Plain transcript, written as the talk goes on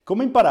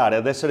Come imparare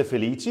ad essere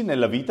felici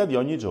nella vita di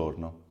ogni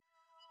giorno.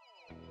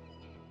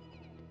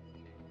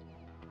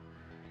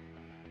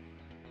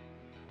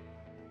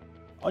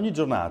 Ogni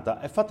giornata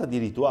è fatta di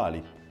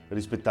rituali.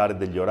 Rispettare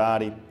degli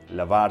orari,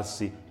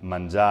 lavarsi,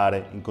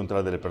 mangiare,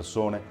 incontrare delle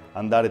persone,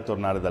 andare e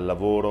tornare dal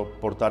lavoro,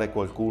 portare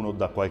qualcuno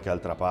da qualche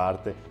altra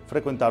parte,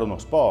 frequentare uno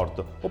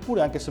sport,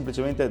 oppure anche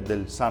semplicemente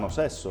del sano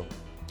sesso.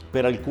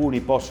 Per alcuni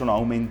possono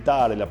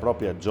aumentare la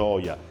propria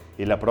gioia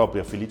e la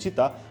propria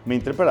felicità,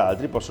 mentre per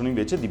altri possono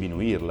invece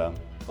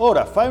diminuirla.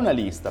 Ora fai una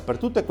lista per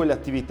tutte quelle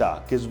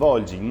attività che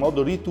svolgi in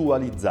modo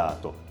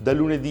ritualizzato da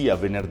lunedì a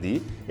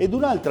venerdì ed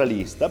un'altra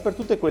lista per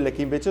tutte quelle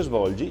che invece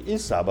svolgi il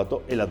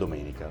sabato e la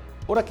domenica.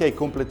 Ora che hai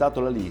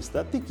completato la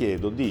lista, ti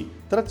chiedo di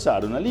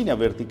tracciare una linea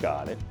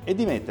verticale e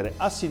di mettere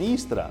a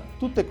sinistra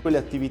tutte quelle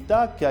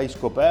attività che hai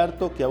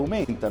scoperto che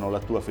aumentano la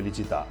tua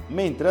felicità,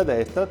 mentre a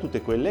destra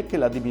tutte quelle che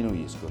la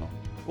diminuiscono.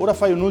 Ora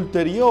fai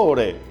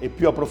un'ulteriore e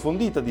più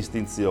approfondita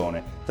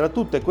distinzione tra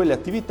tutte quelle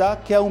attività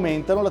che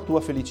aumentano la tua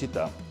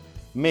felicità.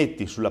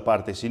 Metti sulla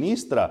parte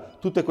sinistra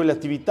tutte quelle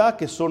attività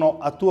che sono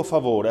a tuo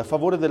favore, a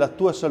favore della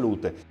tua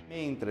salute,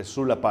 mentre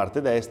sulla parte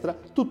destra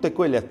tutte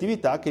quelle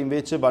attività che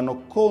invece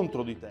vanno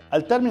contro di te.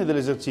 Al termine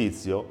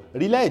dell'esercizio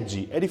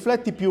rileggi e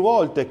rifletti più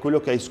volte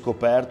quello che hai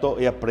scoperto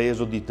e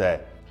appreso di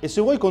te. E se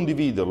vuoi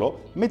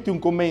condividerlo, metti un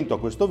commento a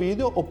questo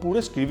video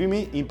oppure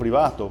scrivimi in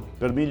privato.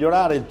 Per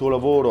migliorare il tuo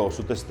lavoro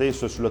su te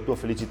stesso e sulla tua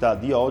felicità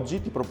di oggi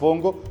ti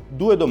propongo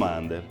 2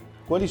 domande.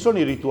 Quali sono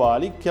i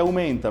rituali che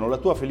aumentano la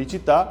tua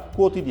felicità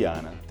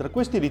quotidiana? Tra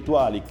questi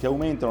rituali che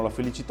aumentano la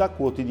felicità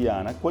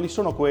quotidiana, quali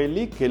sono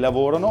quelli che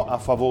lavorano a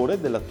favore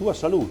della tua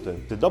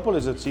salute? Se dopo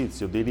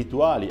l'esercizio dei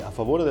rituali a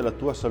favore della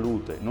tua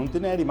salute non te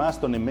ne è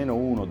rimasto nemmeno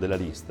uno della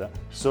lista,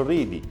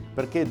 sorridi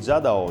perché già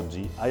da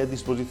oggi hai a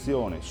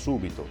disposizione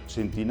subito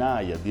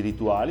centinaia di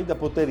rituali da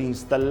poter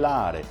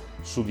installare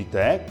su di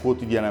te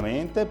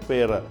quotidianamente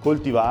per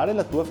coltivare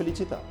la tua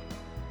felicità.